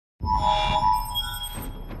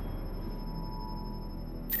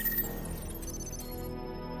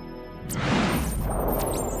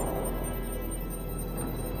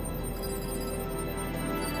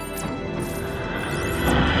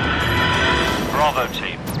Bravo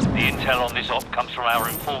team. The intel on this op comes from our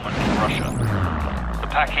informant in Russia. The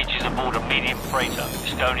package is aboard a medium freighter,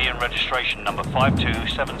 Estonian registration number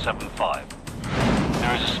 52775.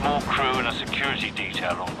 There is a small crew and a security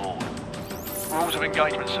detail on board. Rules of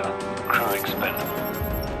engagement, sir. Crew expendable.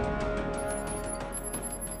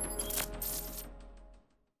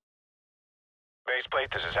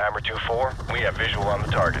 Baseplate, this is Hammer 2-4. We have visual on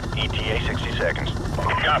the target. ETA 60 seconds.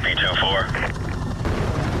 Copy, 2-4.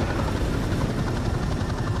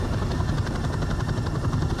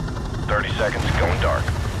 30 seconds, going dark.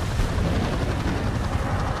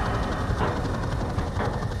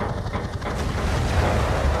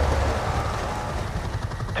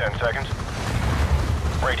 Seconds.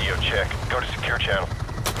 Radio check. Go to secure channel.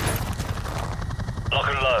 Lock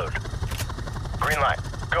and load. Green light.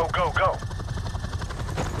 Go, go, go.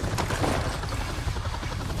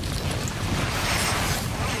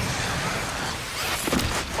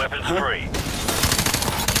 Weapons free.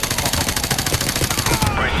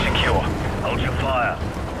 Bridge secure. Hold your fire.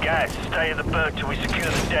 Gas, stay in the berth till we secure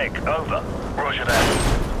the deck. Over. Roger that.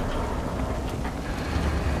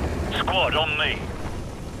 Squad, on me.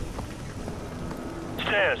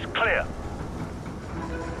 Stairs, clear.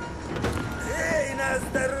 Эй, на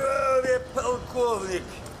здоровье, полковник!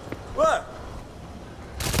 What?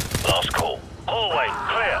 Last call. Hallway,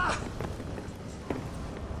 clear.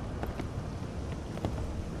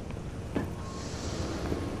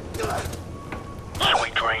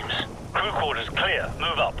 Sweet dreams. Crew quarters clear.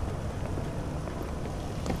 Move up.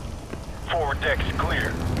 Forward deck is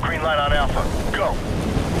clear. Green light on Alpha. Go.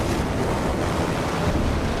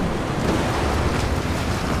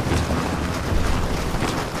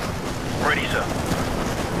 Ready, sir.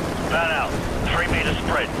 Fan out. 3 meter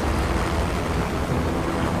spread.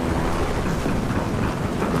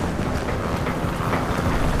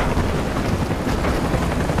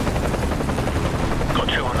 Got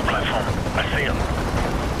 2 on the platform. I see them.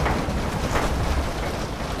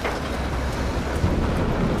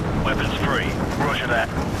 Weapons free. Roger that.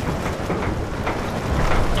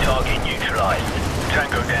 Target neutralized.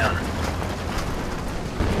 Tango down.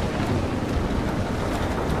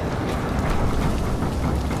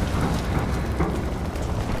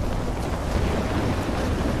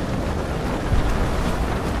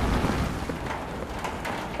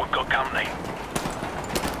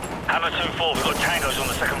 Hammer 2-4, we've got tangos on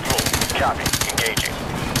the second floor. Copy. Engaging.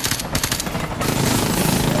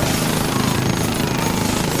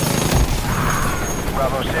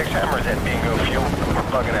 Bravo 6, Hammer's at bingo fuel. We're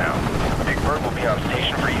bugging out. Big Bird will be on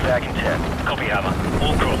station for evac in 10. Copy, Hammer.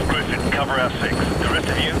 Allcross, Griffin, cover our 6. The rest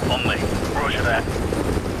of you, on me. Roger that.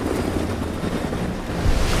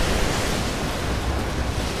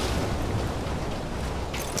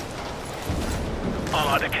 I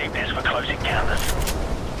like to keep this for close encounters.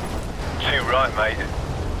 Too right, mate.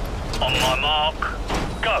 On my mark,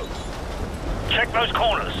 go. Check those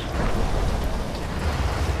corners.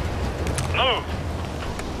 Move.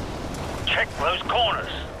 Check those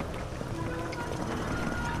corners.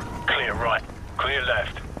 Clear right. Clear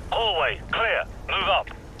left. Hallway, clear. Move up.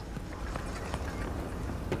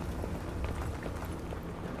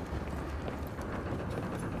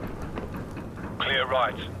 Clear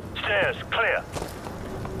right. Stairs, clear.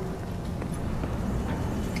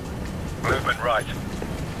 Movement right.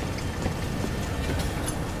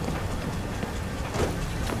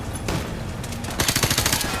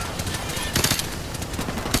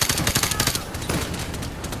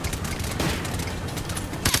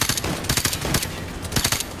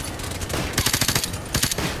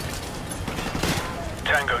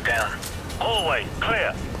 Tango down. Hallway,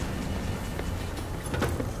 clear.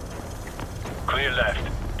 Clear left.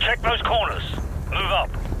 Check those corners. Move up.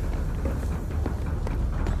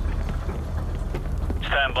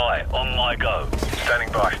 Stand by. On my go.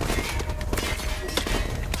 Standing by.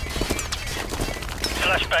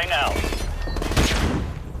 Flashbang out.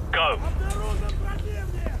 Go.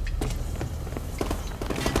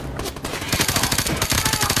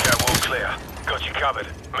 Catwalk clear. Got you covered.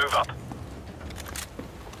 Move up.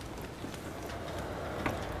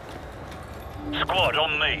 Squad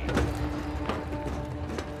on me.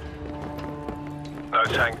 No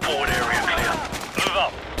tank. Forward area clear. Move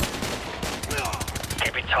up.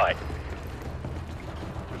 Keep it tight.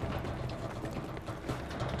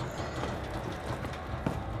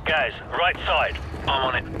 Guys, right side. I'm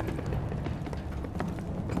on it.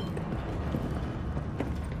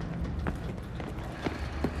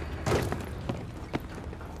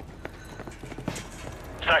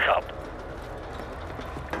 Stack up.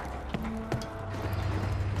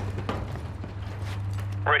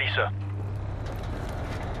 Ready, sir.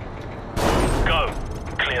 Go.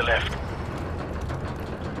 Clear left.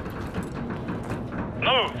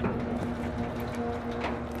 Move!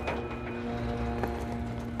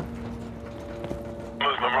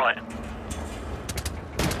 Movement right.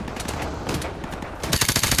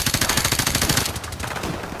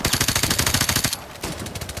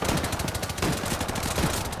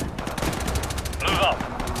 Move up.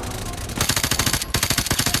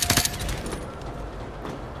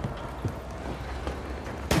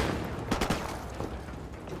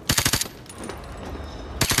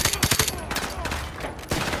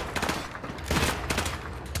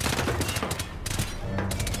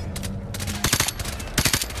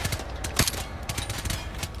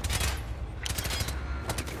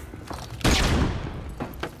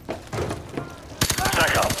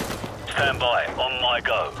 Stand by, on my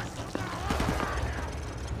go.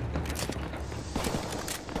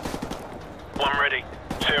 One ready,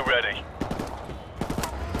 two ready.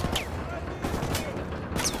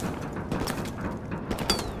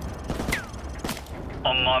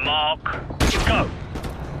 On my mark, go!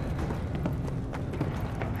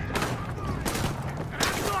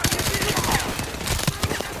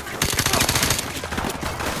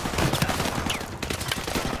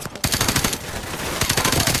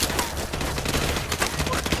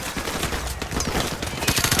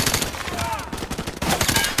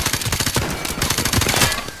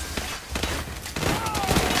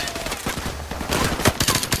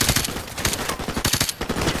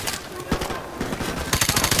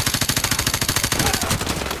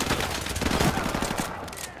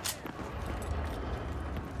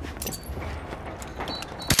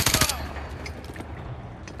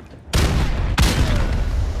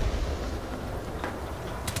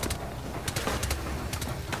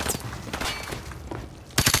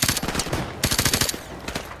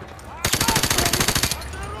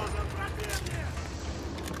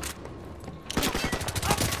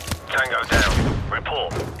 Tango down.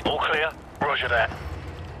 Report. All clear? Roger that.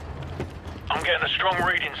 I'm getting a strong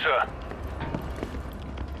reading, sir.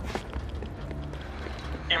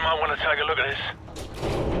 You might want to take a look at this.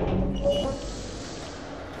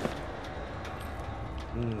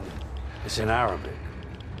 It's in Arabic.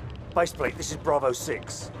 Baseplate, this is Bravo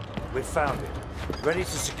 6. We've found it. Ready to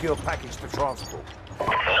secure package for transport.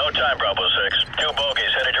 No time, Bravo 6. Two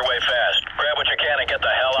bogies headed your way fast. Grab what you can and get the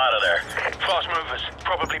hell out of there. Fast movers.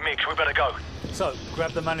 Probably mixed. We better go. So,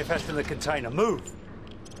 grab the manifest in the container. Move!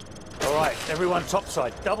 All right, everyone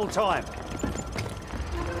topside. Double time.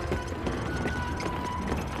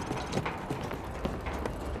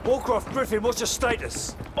 Warcraft Griffin, what's your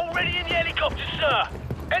status? Already in the helicopter, sir.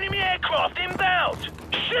 Enemy aircraft inbound.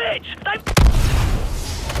 Shit!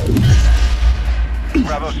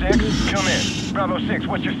 Bravo 6, come in. Bravo 6,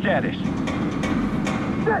 what's your status?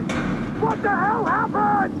 Shit! What the hell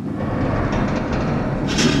happened?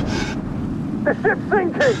 The ship's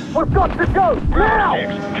sinking! We've got to go! Now!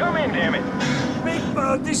 Bravo 6, come in, damn it! Big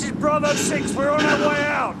Bird, this is Bravo 6. We're on our way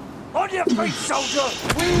out. On your feet, soldier.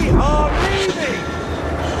 We are leaving.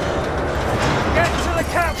 Get to the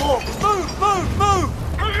catwalk. Move, move, move.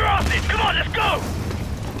 Move your asses! Come on, let's go!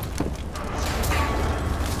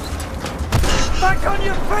 Back on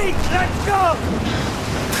your feet. Let's go.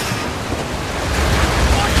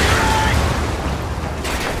 Watch your eye!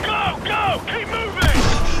 Go, go! Keep moving!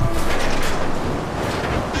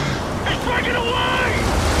 It's breaking away!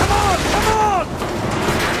 Come on, come on.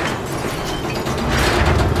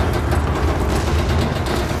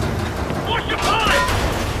 Watch the pipe!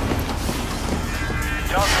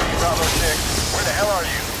 Talk to me, Bravo 6. Where the hell are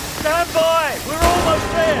you? Stand by. We're almost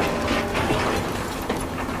there.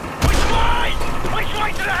 Which way? Which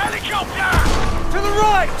way to the helicopter? To the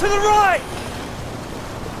right, to the right.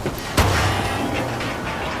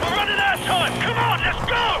 We're running out of time! Come on, let's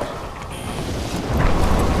go!